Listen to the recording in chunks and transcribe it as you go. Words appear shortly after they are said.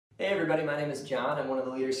Hey everybody, my name is John. I'm one of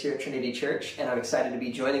the leaders here at Trinity Church, and I'm excited to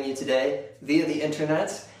be joining you today via the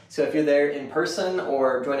internet. So if you're there in person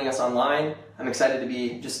or joining us online, I'm excited to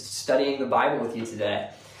be just studying the Bible with you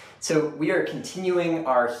today. So we are continuing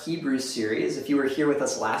our Hebrews series. If you were here with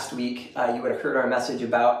us last week, you would have heard our message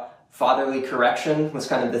about fatherly correction was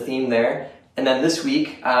kind of the theme there. And then this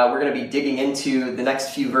week, we're going to be digging into the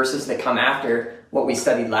next few verses that come after what we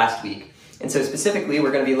studied last week. And so specifically,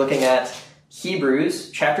 we're going to be looking at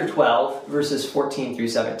Hebrews chapter 12, verses 14 through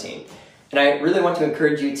 17. And I really want to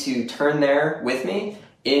encourage you to turn there with me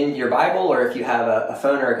in your Bible, or if you have a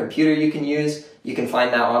phone or a computer you can use, you can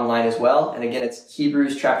find that online as well. And again, it's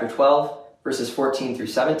Hebrews chapter 12, verses 14 through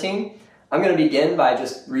 17. I'm going to begin by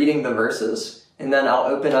just reading the verses, and then I'll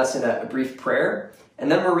open us in a brief prayer.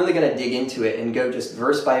 And then we're really going to dig into it and go just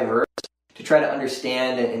verse by verse to try to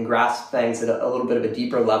understand and grasp things at a little bit of a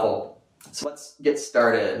deeper level. So let's get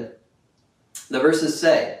started. The verses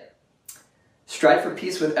say, "Strive for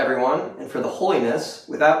peace with everyone and for the holiness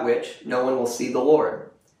without which no one will see the Lord.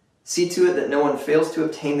 See to it that no one fails to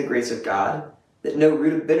obtain the grace of God, that no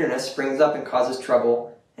root of bitterness springs up and causes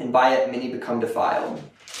trouble, and by it many become defiled.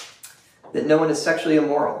 That no one is sexually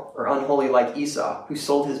immoral or unholy like Esau, who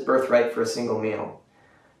sold his birthright for a single meal.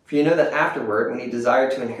 For you know that afterward, when he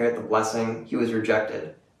desired to inherit the blessing, he was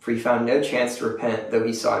rejected, for he found no chance to repent, though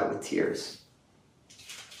he sought it with tears."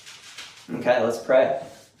 Okay, let's pray.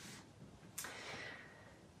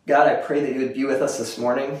 God, I pray that you would be with us this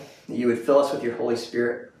morning, that you would fill us with your Holy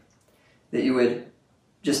Spirit, that you would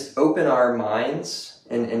just open our minds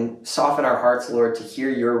and soften our hearts, Lord, to hear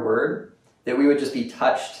your word, that we would just be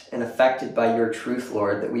touched and affected by your truth,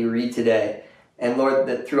 Lord, that we read today. And Lord,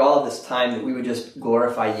 that through all of this time, that we would just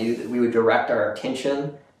glorify you, that we would direct our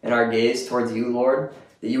attention and our gaze towards you, Lord,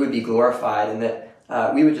 that you would be glorified, and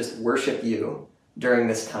that we would just worship you during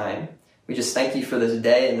this time. We just thank you for this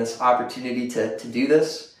day and this opportunity to do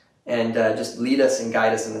this, and just lead us and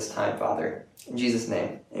guide us in this time, Father. In Jesus'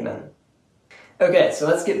 name, amen. Okay, so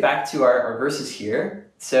let's get back to our verses here.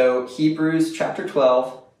 So Hebrews chapter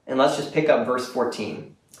 12, and let's just pick up verse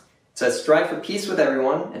 14. It says, "Strive for peace with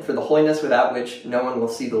everyone and for the holiness without which no one will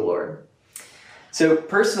see the Lord." So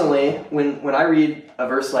personally, when I read a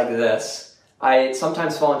verse like this, I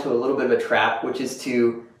sometimes fall into a little bit of a trap, which is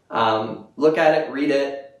to look at it, read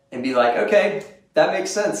it, and be like, okay, that makes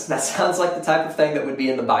sense. That sounds like the type of thing that would be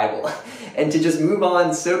in the Bible. And to just move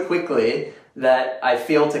on so quickly that I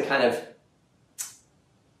fail to kind of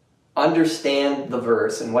understand the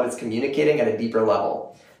verse and what it's communicating at a deeper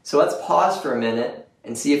level. So let's pause for a minute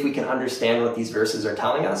and see if we can understand what these verses are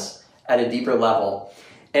telling us at a deeper level.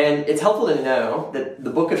 And it's helpful to know that the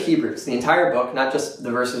book of Hebrews, the entire book, not just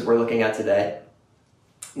the verses we're looking at today,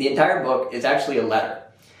 the entire book is actually a letter.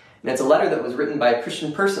 And it's a letter that was written by a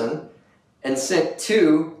Christian person and sent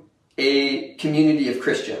to a community of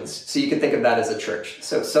Christians. So you can think of that as a church.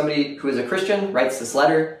 So somebody who is a Christian writes this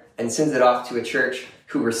letter and sends it off to a church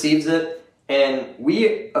who receives it. And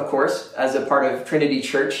we, of course, as a part of Trinity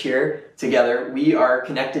Church here together, we are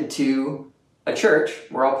connected to a church.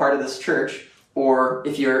 We're all part of this church. Or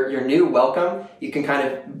if you're new, welcome. You can kind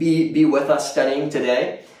of be with us studying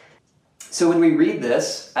today. So when we read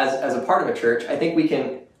this as a part of a church, I think we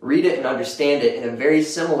can read it and understand it in a very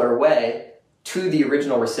similar way to the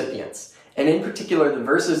original recipients. And in particular, the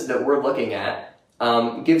verses that we're looking at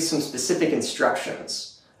give some specific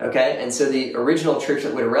instructions, okay? And so the original church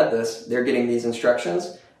that would have read this, they're getting these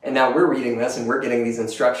instructions, and now we're reading this and we're getting these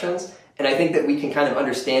instructions. And I think that we can kind of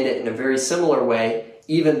understand it in a very similar way,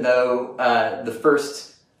 even though the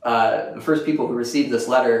first people who received this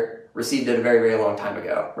letter received it a very, very long time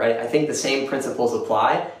ago, right? I think the same principles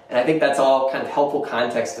apply, and I think that's all kind of helpful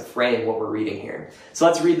context to frame what we're reading here. So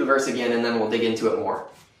let's read the verse again, and then we'll dig into it more.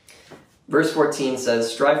 Verse 14 says,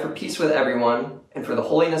 "Strive for peace with everyone, and for the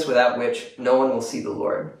holiness without which no one will see the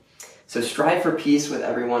Lord." So strive for peace with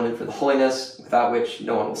everyone, and for the holiness without which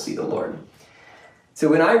no one will see the Lord. So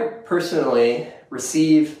when I personally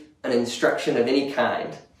receive an instruction of any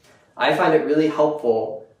kind, I find it really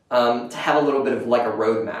helpful to have a little bit of like a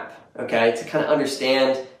roadmap. Okay, to kind of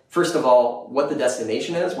understand, first of all, what the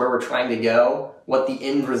destination is, where we're trying to go, what the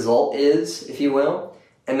end result is, if you will.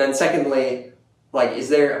 And then secondly, like, is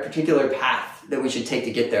there a particular path that we should take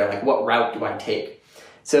to get there? Like, what route do I take?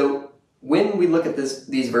 So when we look at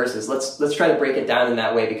these verses, let's try to break it down in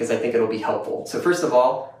that way, because I think it'll be helpful. So first of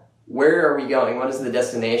all, where are we going? What is the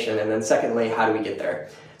destination? And then secondly, how do we get there?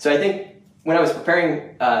 So I think when I was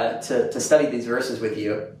preparing to study these verses with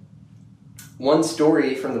you, one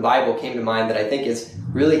story from the Bible came to mind that I think is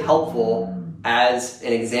really helpful as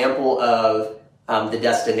an example of the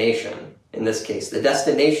destination, in this case, the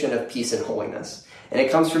destination of peace and holiness. And it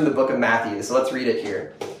comes from the book of Matthew. So let's read it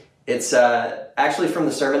here. It's actually from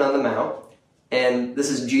the Sermon on the Mount. And this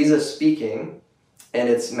is Jesus speaking. And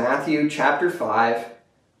it's Matthew chapter 5,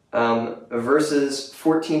 verses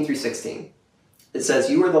 14 through 16. It says,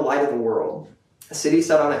 "You are the light of the world. A city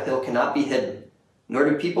set on a hill cannot be hidden. Nor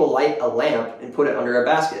do people light a lamp and put it under a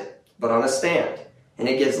basket, but on a stand, and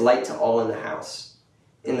it gives light to all in the house.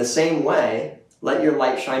 In the same way, let your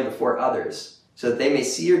light shine before others, so that they may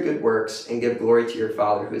see your good works and give glory to your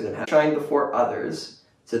Father who is in heaven. Shine before others,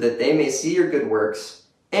 so that they may see your good works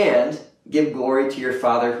and give glory to your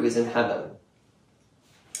Father who is in heaven."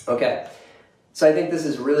 Okay, so I think this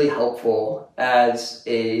is really helpful for us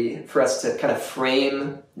to kind of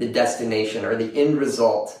frame the destination or the end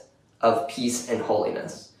result of peace and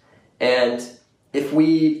holiness. And let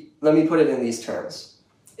me put it in these terms.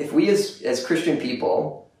 If we as Christian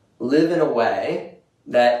people live in a way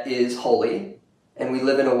that is holy, and we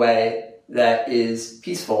live in a way that is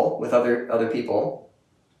peaceful with other people,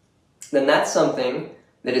 then that's something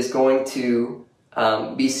that is going to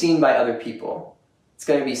be seen by other people. It's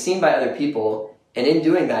going to be seen by other people, and in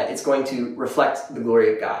doing that, it's going to reflect the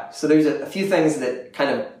glory of God. So there's a few things that kind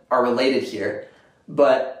of are related here,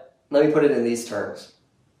 but let me put it in these terms.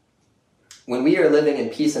 When we are living in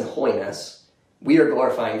peace and holiness, we are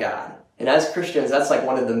glorifying God. And as Christians, that's like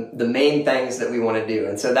one of the main things that we want to do.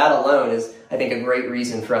 And so that alone is, I think, a great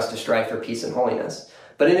reason for us to strive for peace and holiness.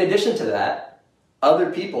 But in addition to that, other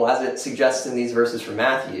people, as it suggests in these verses from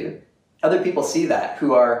Matthew, other people see that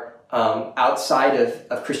who are outside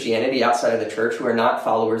of Christianity, outside of the church, who are not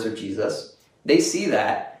followers of Jesus. They see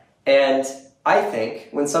that. And I think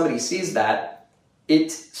when somebody sees that,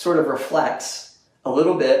 it sort of reflects a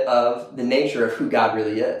little bit of the nature of who God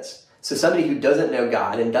really is. So somebody who doesn't know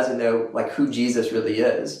God and doesn't know like who Jesus really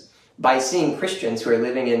is, by seeing Christians who are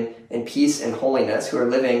living in peace and holiness, who are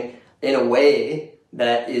living in a way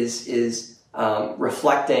that is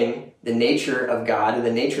reflecting the nature of God and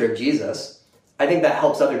the nature of Jesus, I think that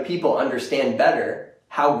helps other people understand better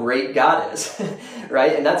how great God is,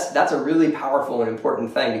 right? And that's a really powerful and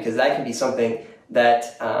important thing, because that can be something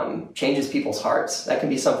that changes people's hearts. That can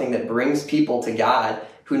be something that brings people to God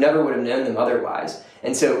who never would have known them otherwise.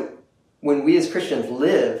 And so when we as Christians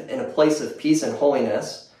live in a place of peace and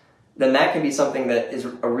holiness, then that can be something that is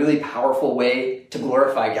a really powerful way to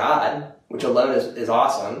glorify God, which alone is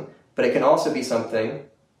awesome, but it can also be something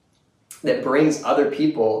that brings other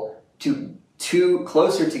people to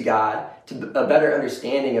closer to God, to a better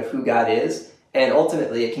understanding of who God is, and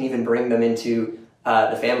ultimately it can even bring them into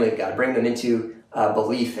the family of God, bring them into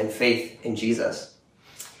belief and faith in Jesus.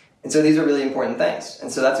 And so these are really important things.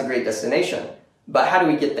 And so that's a great destination. But how do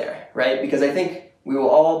we get there, right? Because I think we will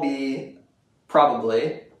all be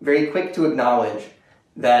probably very quick to acknowledge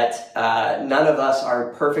that none of us are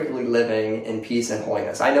perfectly living in peace and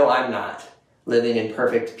holiness. I know I'm not living in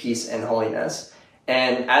perfect peace and holiness.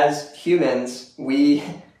 And as humans, we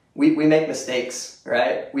make mistakes,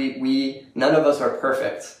 right? None of us are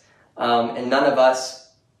perfect. And none of us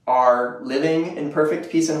are living in perfect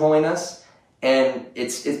peace and holiness. And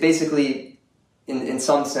it's basically, in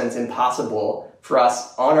some sense, impossible for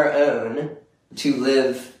us on our own to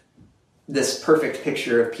live this perfect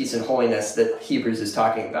picture of peace and holiness that Hebrews is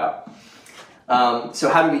talking about. So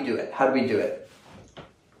how do we do it? How do we do it?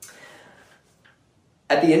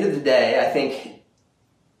 At the end of the day, I think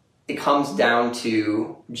it comes down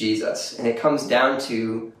to Jesus, and it comes down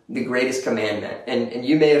to the greatest commandment. And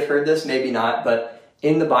you may have heard this, maybe not, but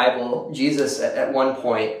in the Bible, Jesus at one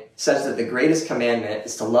point says that the greatest commandment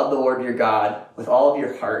is to love the Lord your God with all of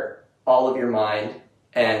your heart, all of your mind,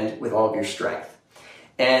 and with all of your strength.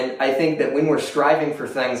 And I think that when we're striving for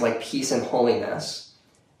things like peace and holiness,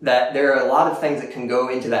 that there are a lot of things that can go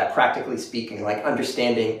into that, practically speaking, like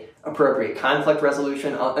understanding appropriate conflict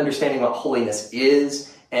resolution, understanding what holiness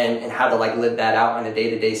is, and how to live that out on a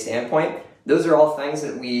day-to-day standpoint. Those are all things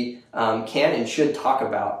that we can and should talk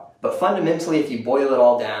about. But fundamentally, if you boil it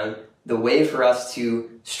all down, the way for us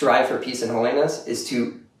to strive for peace and holiness is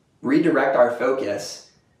to redirect our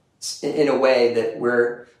focus in a way that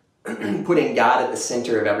we're putting God at the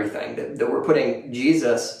center of everything, that we're putting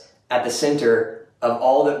Jesus at the center of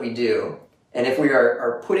all that we do. And if we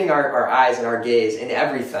are putting our eyes and our gaze in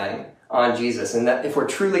everything on Jesus, and that if we're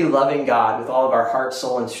truly loving God with all of our heart,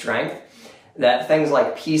 soul, and strength, that things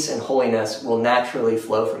like peace and holiness will naturally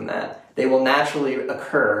flow from that. They will naturally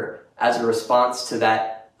occur as a response to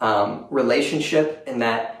that relationship and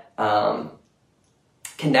that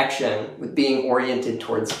connection with being oriented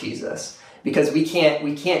towards Jesus. Because we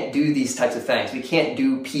can't do these types of things. We can't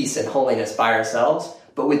do peace and holiness by ourselves,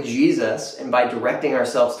 but with Jesus and by directing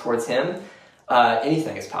ourselves towards Him,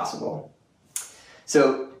 anything is possible.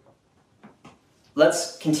 So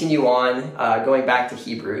let's continue on, going back to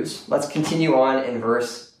Hebrews. Let's continue on in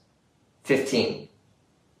verse 15.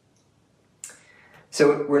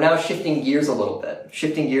 So we're now shifting gears a little bit,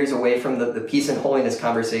 shifting gears away from the peace and holiness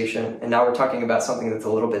conversation, and now we're talking about something that's a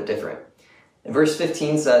little bit different. And verse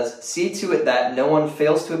 15 says, "See to it that no one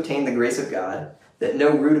fails to obtain the grace of God, that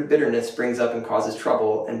no root of bitterness springs up and causes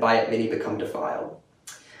trouble, and by it many become defiled."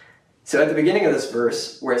 So at the beginning of this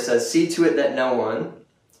verse, where it says, "See to it that no one,"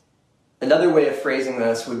 another way of phrasing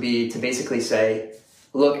this would be to basically say,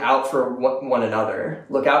 look out for one another.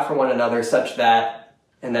 Look out for one another such that,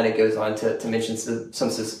 and then it goes on to mention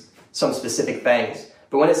some specific things.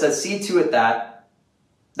 But when it says, "See to it that,"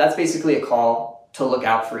 that's basically a call to look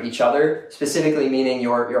out for each other, specifically meaning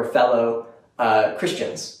your fellow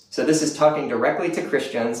Christians. So this is talking directly to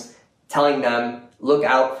Christians, telling them, look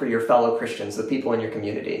out for your fellow Christians, the people in your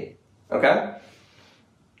community. Okay?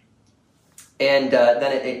 And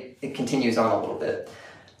then it continues on a little bit.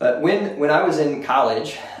 But when I was in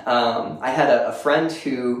college, I had a friend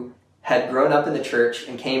who had grown up in the church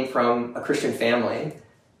and came from a Christian family.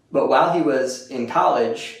 But while he was in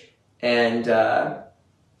college, and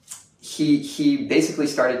he basically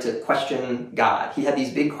started to question God. He had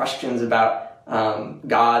these big questions about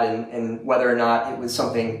God and whether or not it was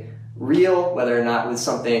something real, whether or not it was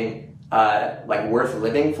something like worth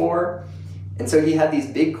living for. And so he had these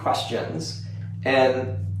big questions.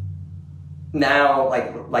 And now,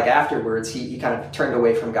 like afterwards, he kind of turned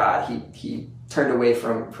away from God. He turned away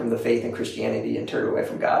from the faith in Christianity and turned away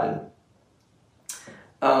from God.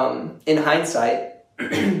 And in hindsight,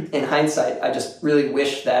 I just really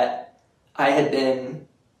wish that I had been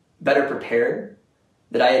better prepared,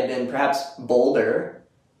 that I had been perhaps bolder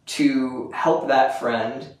to help that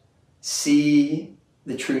friend see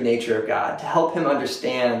the true nature of God, to help him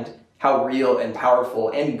understand how real and powerful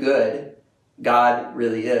and good God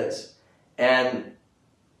really is. And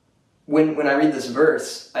when I read this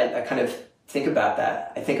verse, I kind of think about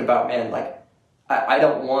that. I think about, man, like I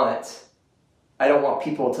don't want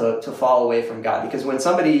people to fall away from God, because when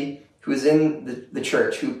somebody who is in the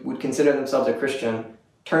church, who would consider themselves a Christian,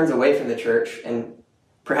 turns away from the church and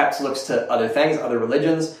perhaps looks to other things, other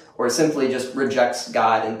religions, or simply just rejects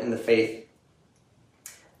God and the faith,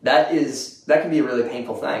 that can be a really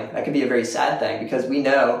painful thing. That can be a very sad thing, because we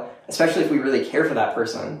know, especially if we really care for that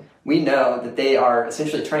person, we know that they are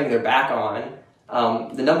essentially turning their back on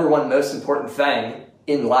the number one most important thing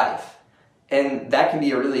in life. And that can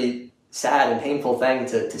be a really sad and painful thing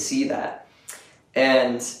to see that.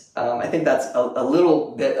 And I think that's a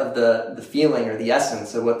little bit of the feeling or the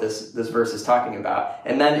essence of what this verse is talking about.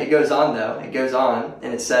 And then it goes on,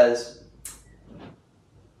 and it says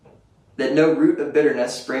that no root of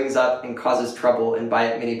bitterness springs up and causes trouble, and by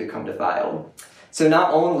it many become defiled. So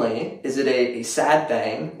not only is it a sad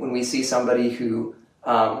thing when we see somebody who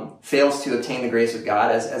fails to obtain the grace of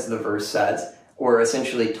God, as the verse says, or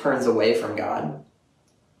essentially turns away from God.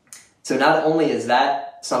 So not only is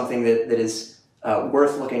that something that is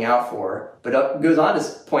worth looking out for, but it goes on to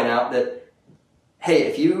point out that, hey,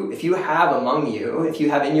 if you have among you, if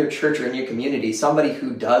you have in your church or in your community somebody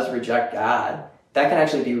who does reject God, that can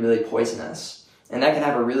actually be really poisonous. And that can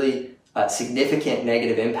have a really significant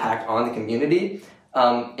negative impact on the community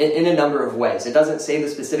in a number of ways. It doesn't say the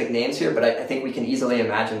specific names here, but I think we can easily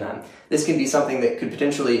imagine them. This can be something that could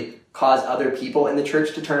potentially cause other people in the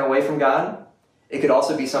church to turn away from God. It could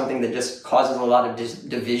also be something that just causes a lot of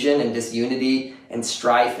division and disunity and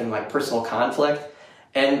strife and like personal conflict.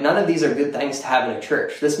 And none of these are good things to have in a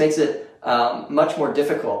church. This makes it much more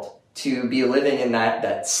difficult to be living in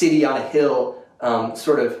that city on a hill,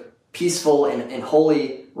 sort of peaceful and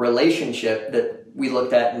holy relationship that we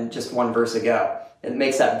looked at in just one verse ago. It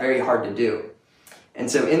makes that very hard to do. And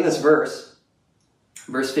so in this verse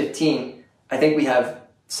 15, I think we have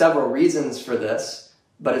several reasons for this,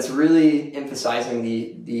 but it's really emphasizing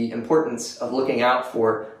the importance of looking out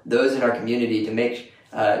for those in our community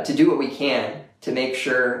to do what we can to make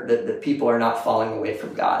sure that people are not falling away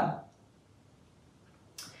from God.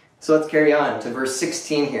 So let's carry on to verse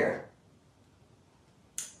 16 here.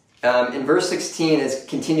 In verse 16 is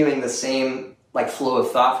continuing the same flow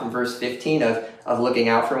of thought from verse 15 of looking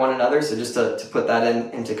out for one another. So just to put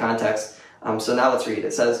that into context. So now let's read.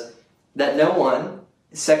 It says, that no one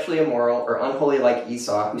is sexually immoral or unholy like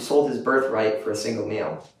Esau, who sold his birthright for a single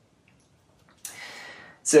meal.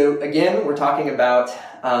 So again, we're talking about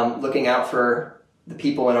looking out for the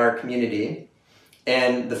people in our community.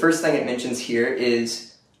 And the first thing it mentions here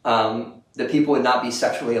is that people would not be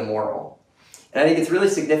sexually immoral. And I think it's really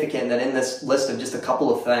significant that in this list of just a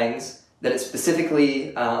couple of things, that it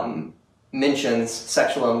specifically mentions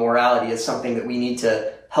sexual immorality as something that we need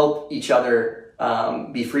to help each other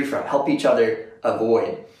be free from, help each other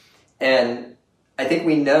avoid. And I think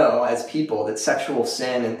we know as people that sexual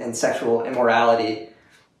sin and sexual immorality,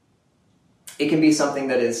 it can be something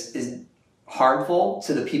that is harmful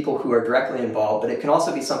to the people who are directly involved, but it can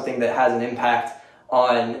also be something that has an impact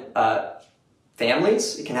on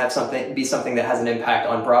families. It can be something that has an impact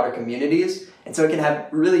on broader communities. And so it can have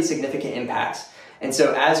really significant impacts. And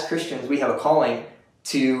so as Christians, we have a calling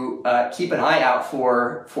to keep an eye out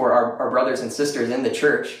for our brothers and sisters in the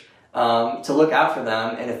church, to look out for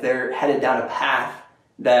them. And if they're headed down a path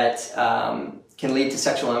that can lead to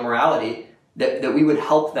sexual immorality, that we would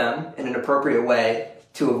help them in an appropriate way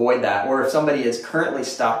to avoid that. Or if somebody is currently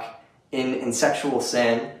stuck in sexual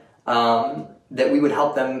sin, that we would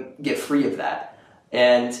help them get free of that.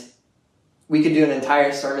 And we could do an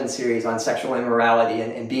entire sermon series on sexual immorality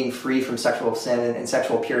and being free from sexual sin and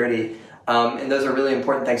sexual purity. And those are really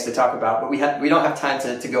important things to talk about, but we don't have time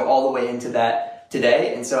to go all the way into that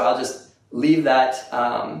today. And so I'll just leave that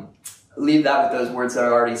with those words that I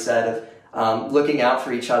already said of looking out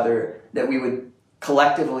for each other, that we would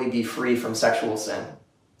collectively be free from sexual sin.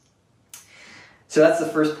 So that's the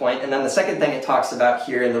first point. And then the second thing it talks about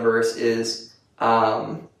here in the verse is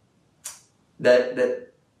that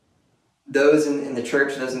those in the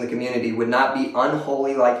church, those in the community, would not be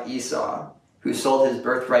unholy like Esau, who sold his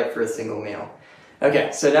birthright for a single meal.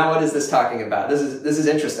 Okay, so now what is this talking about? This is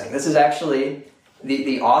interesting. This is actually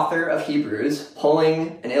the author of Hebrews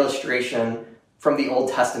pulling an illustration from the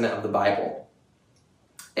Old Testament of the Bible.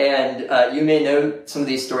 And you may know some of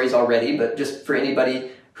these stories already, but just for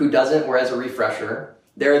anybody who doesn't, or as a refresher,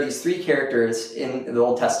 there are these three characters in the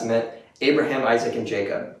Old Testament: Abraham, Isaac, and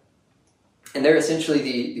Jacob. And they're essentially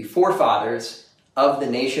the forefathers of the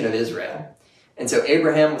nation of Israel. And so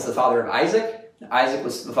Abraham was the father of Isaac, Isaac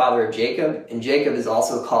was the father of Jacob, and Jacob is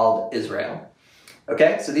also called Israel.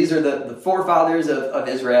 Okay, so these are the forefathers of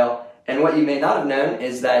Israel. And what you may not have known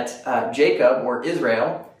is that Jacob, or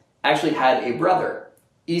Israel, actually had a brother,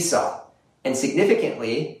 Esau. And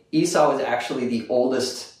significantly, Esau was actually the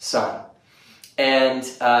oldest son. And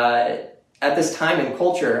at this time in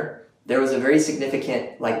culture, there was a very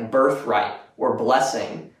significant birthright or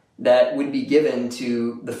blessing that would be given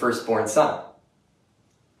to the firstborn son.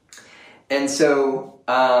 And so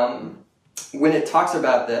when it talks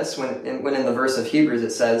about this, when in the verse of Hebrews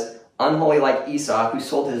it says, unholy like Esau, who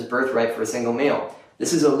sold his birthright for a single meal,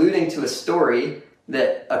 this is alluding to a story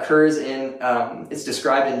that occurs it's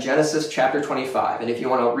described in Genesis chapter 25. And if you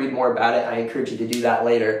want to read more about it, I encourage you to do that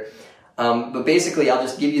later. But basically, I'll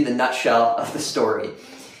just give you the nutshell of the story.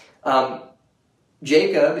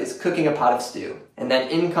 Jacob is cooking a pot of stew, and then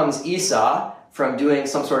in comes Esau from doing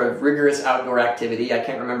some sort of rigorous outdoor activity. I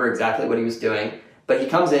can't remember exactly what he was doing, but he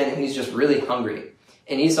comes in and he's just really hungry.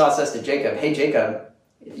 And Esau says to Jacob, hey Jacob,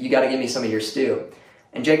 you got to give me some of your stew.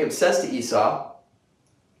 And Jacob says to Esau,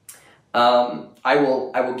 I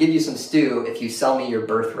will give you some stew if you sell me your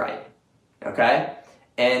birthright. Okay?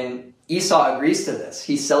 And Esau agrees to this.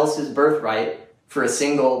 He sells his birthright for a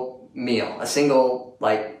single meal, a single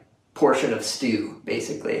portion of stew,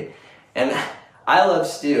 basically. And I love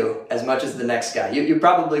stew as much as the next guy. You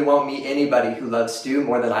probably won't meet anybody who loves stew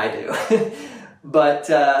more than I do. But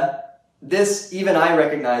even I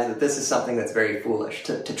recognize that this is something that's very foolish.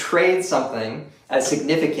 To trade something as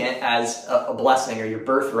significant as a blessing or your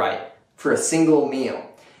birthright for a single meal.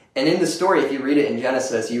 And in the story, if you read it in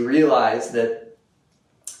Genesis, you realize that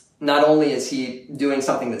not only is he doing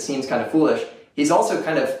something that seems kind of foolish, he's also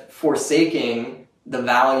kind of forsaking the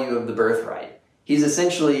value of the birthright. He's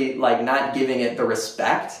essentially not giving it the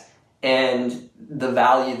respect and the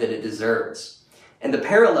value that it deserves. And the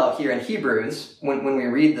parallel here in Hebrews, when we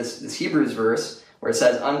read this Hebrews verse, where it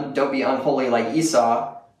says, don't be unholy like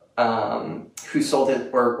Esau, who sold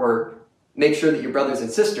it, or make sure that your brothers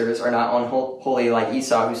and sisters are not unholy like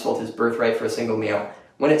Esau, who sold his birthright for a single meal.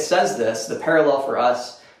 When it says this, the parallel for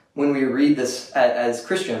us, when we read this as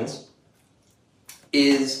Christians,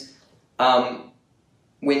 is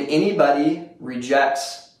when anybody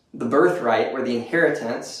rejects the birthright or the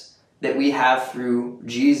inheritance that we have through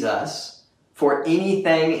Jesus for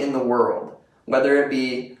anything in the world, whether it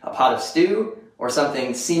be a pot of stew or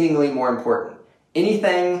something seemingly more important,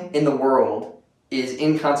 anything in the world is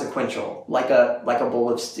inconsequential, like a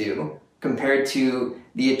bowl of stew, compared to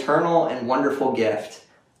the eternal and wonderful gift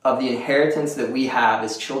of the inheritance that we have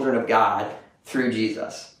as children of God through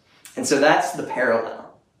Jesus. And so that's the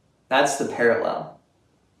parallel. That's the parallel.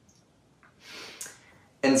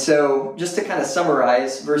 And so just to kind of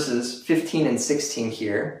summarize verses 15 and 16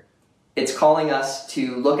 here, it's calling us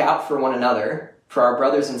to look out for one another for our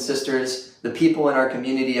brothers and sisters, the people in our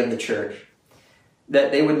community of the church,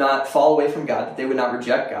 that they would not fall away from God, that they would not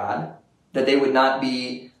reject God, that they would not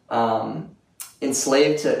be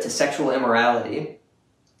enslaved to sexual immorality.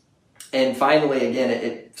 And finally, again,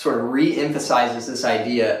 it sort of re-emphasizes this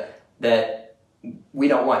idea that we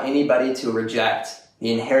don't want anybody to reject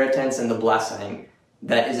the inheritance and the blessing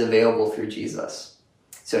that is available through Jesus.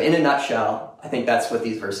 So in a nutshell, I think that's what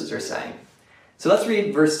these verses are saying. So let's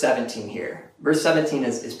read verse 17 here. Verse 17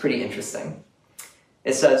 is pretty interesting.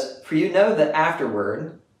 It says, "For you know that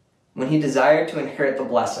afterward, when he desired to inherit the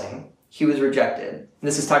blessing, he was rejected." And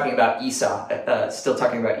this is talking about Esau, still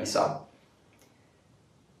talking about Esau.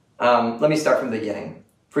 Let me start from the beginning.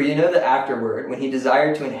 "For you know that afterward, when he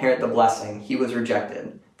desired to inherit the blessing, he was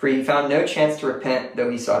rejected. For he found no chance to repent, though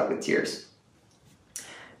he sought it with tears."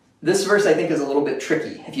 This verse, I think, is a little bit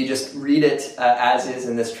tricky if you just read it as is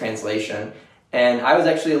in this translation. And I was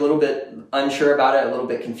actually a little bit unsure about it, a little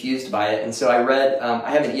bit confused by it. And so I read,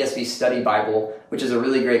 I have an ESV study Bible, which is a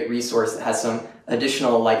really great resource that has some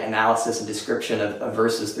additional analysis and description of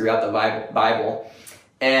verses throughout the Bible.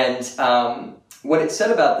 And what it said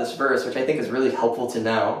about this verse, which I think is really helpful to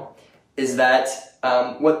know, is that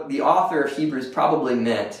what the author of Hebrews probably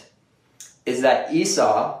meant is that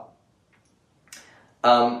Esau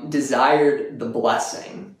desired the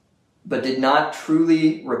blessing, but did not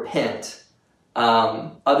truly repent.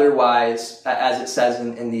 Otherwise, as it says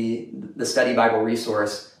in the study Bible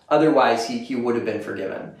resource, otherwise he would have been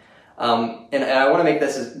forgiven. And I want to make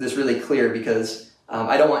this really clear because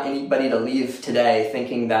I don't want anybody to leave today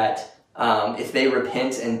thinking that if they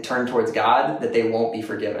repent and turn towards God, that they won't be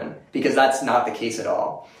forgiven, because that's not the case at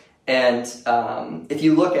all. And if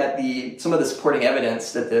you look at some of the supporting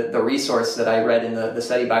evidence that the resource that I read in the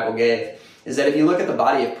study Bible gave, is that if you look at the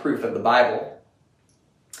body of proof of the Bible,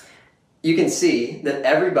 you can see that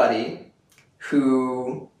everybody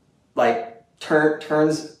who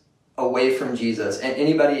turns away from Jesus, and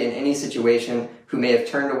anybody in any situation who may have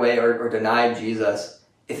turned away or denied Jesus,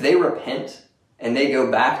 if they repent and they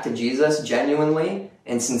go back to Jesus genuinely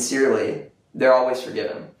and sincerely, they're always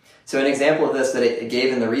forgiven. So an example of this that it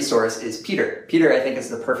gave in the resource is Peter. Peter, I think, is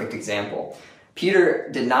the perfect example. Peter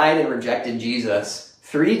denied and rejected Jesus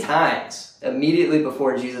 3 times immediately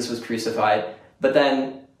before Jesus was crucified, but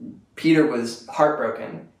then Peter was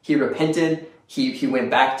heartbroken. He repented, he went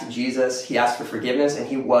back to Jesus, he asked for forgiveness, and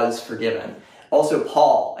he was forgiven. Also,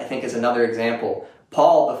 Paul, I think, is another example.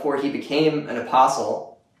 Paul, before he became an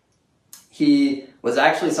apostle, he was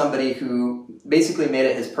actually somebody who basically made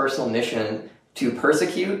it his personal mission to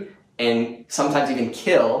persecute and sometimes even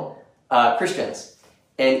kill Christians.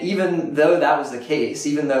 And even though that was the case,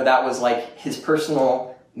 even though that was his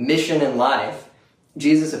personal mission in life,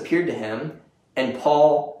 Jesus appeared to him, and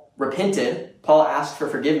Paul repented, Paul asked for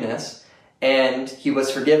forgiveness, and he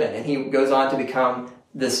was forgiven. And he goes on to become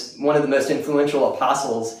one of the most influential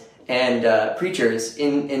apostles and preachers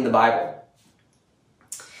in the Bible.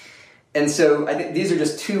 And so I think these are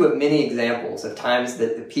just 2 of many examples of times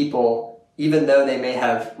that the people, even though they may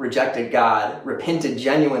have rejected God, repented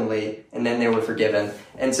genuinely, and then they were forgiven.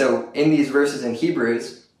 And so in these verses in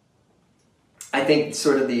Hebrews, I think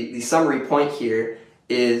sort of the summary point here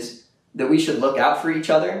is that we should look out for each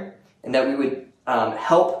other, and that we would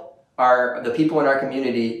help the people in our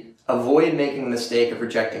community avoid making the mistake of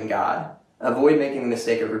rejecting God. Avoid making the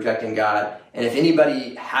mistake of rejecting God. And if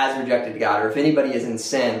anybody has rejected God, or if anybody is in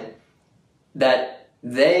sin, that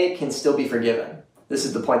they can still be forgiven. This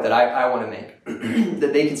is the point that I want to make.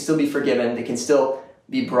 That they can still be forgiven. They can still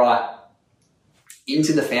be brought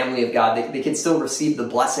into the family of God. They can still receive the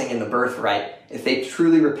blessing and the birthright if they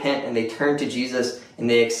truly repent and they turn to Jesus and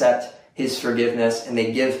they accept his forgiveness and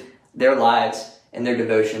they give their lives and their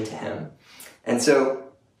devotion to him. And so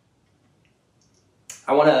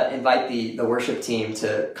I want to invite the worship team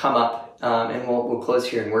to come up, and we'll close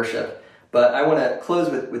here in worship. But I want to close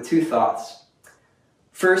with 2 thoughts.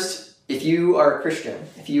 First, if you are a Christian,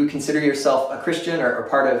 if you consider yourself a Christian or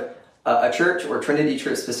part of a church or Trinity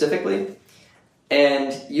Church specifically,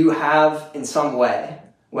 and you have in some way,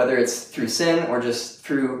 whether it's through sin or just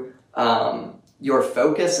through your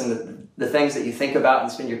focus and the things that you think about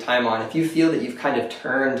and spend your time on, if you feel that you've kind of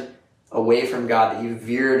turned away from God, that you've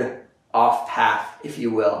veered off path, if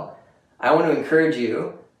you will, I want to encourage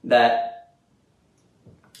you that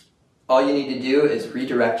all you need to do is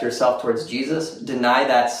redirect yourself towards Jesus, deny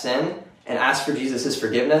that sin, and ask for Jesus'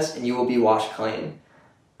 forgiveness, and you will be washed clean,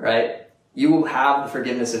 right? You will have the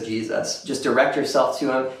forgiveness of Jesus. Just direct yourself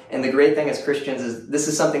to him. And the great thing as Christians is this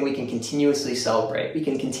is something we can continuously celebrate. We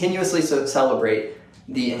can continuously celebrate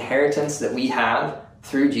the inheritance that we have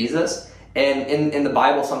through Jesus. And in the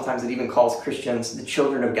Bible, sometimes it even calls Christians the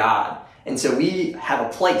children of God. And so we have a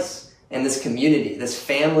place in this community, this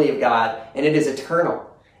family of God, and it is eternal.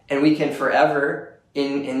 And we can forever,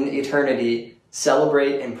 in eternity,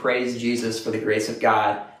 celebrate and praise Jesus for the grace of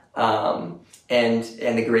God and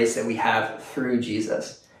the grace that we have through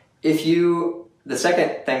Jesus. The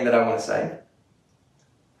second thing that I want to say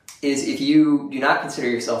is, if you do not consider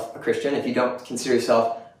yourself a Christian, if you don't consider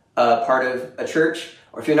yourself a part of a church,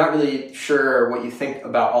 or if you're not really sure what you think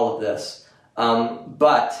about all of this,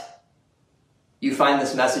 but you find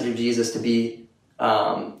this message of Jesus to be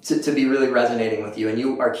really resonating with you, and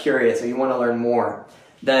you are curious or you want to learn more,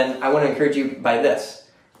 then I want to encourage you by this.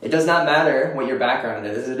 It does not matter what your background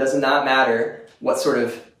is. It does not matter what sort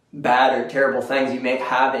of bad or terrible things you may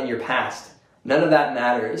have in your past. None of that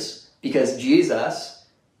matters, because Jesus,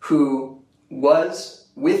 who was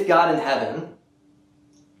with God in heaven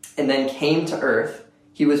and then came to earth,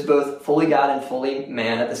 he was both fully God and fully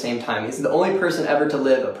man at the same time. He's the only person ever to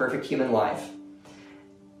live a perfect human life.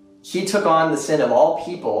 He took on the sin of all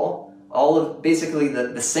people, all of basically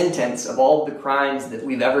the sentence of all of the crimes that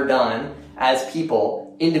we've ever done as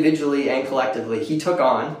people, individually and collectively. He took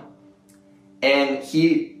on, and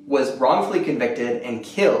he was wrongfully convicted and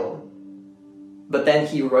killed, but then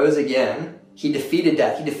he rose again. He defeated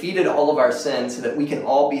death. He defeated all of our sins so that we can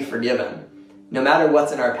all be forgiven. No matter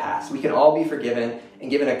what's in our past, we can all be forgiven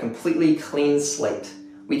and given a completely clean slate.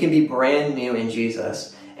 We can be brand new in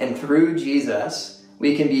Jesus. And through Jesus,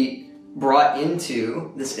 we can be brought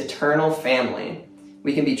into this eternal family.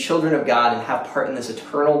 We can be children of God and have part in this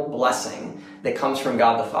eternal blessing that comes from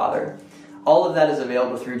God the Father. All of that is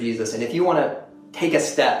available through Jesus. And if you want to take a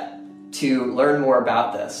step to learn more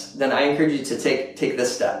about this, then I encourage you to take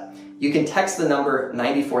this step. You can text the number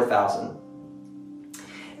 94,000.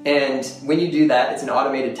 And when you do that, it's an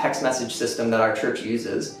automated text message system that our church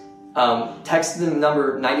uses. Text the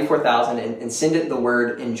number 94,000 and send it the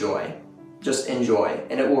word enjoy. Just enjoy.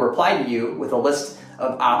 And it will reply to you with a list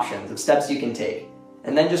of options, of steps you can take.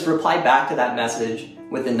 And then just reply back to that message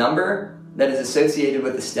with the number that is associated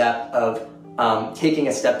with the step of taking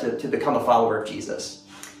a step to become a follower of Jesus.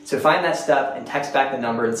 So find that step and text back the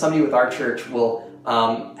number, and somebody with our church will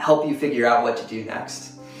help you figure out what to do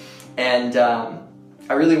next. And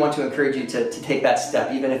I really want to encourage you to take that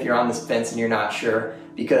step, even if you're on this fence and you're not sure,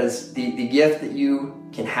 because the gift that you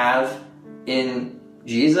can have in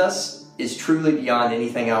Jesus is truly beyond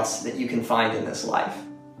anything else that you can find in this life.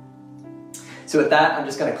 So with that, I'm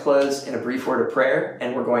just going to close in a brief word of prayer,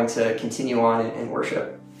 and we're going to continue on in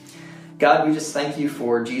worship. God, we just thank you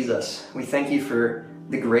for Jesus. We thank you for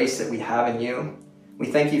the grace that we have in you. We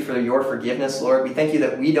thank you for your forgiveness, Lord. We thank you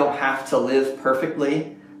that we don't have to live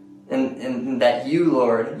perfectly, and that you,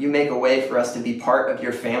 Lord, you make a way for us to be part of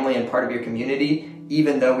your family and part of your community,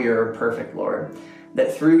 even though we are imperfect, Lord.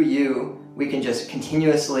 That through you, we can just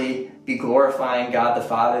continuously be glorifying God the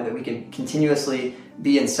Father, that we can continuously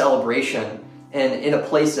be in celebration and in a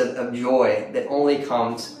place of joy that only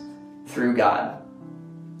comes through God.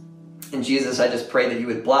 And Jesus, I just pray that you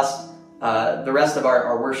would bless the rest of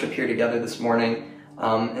our worship here together this morning,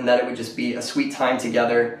 and that it would just be a sweet time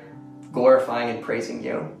together, glorifying and praising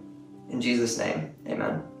you. In Jesus' name,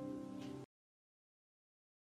 amen.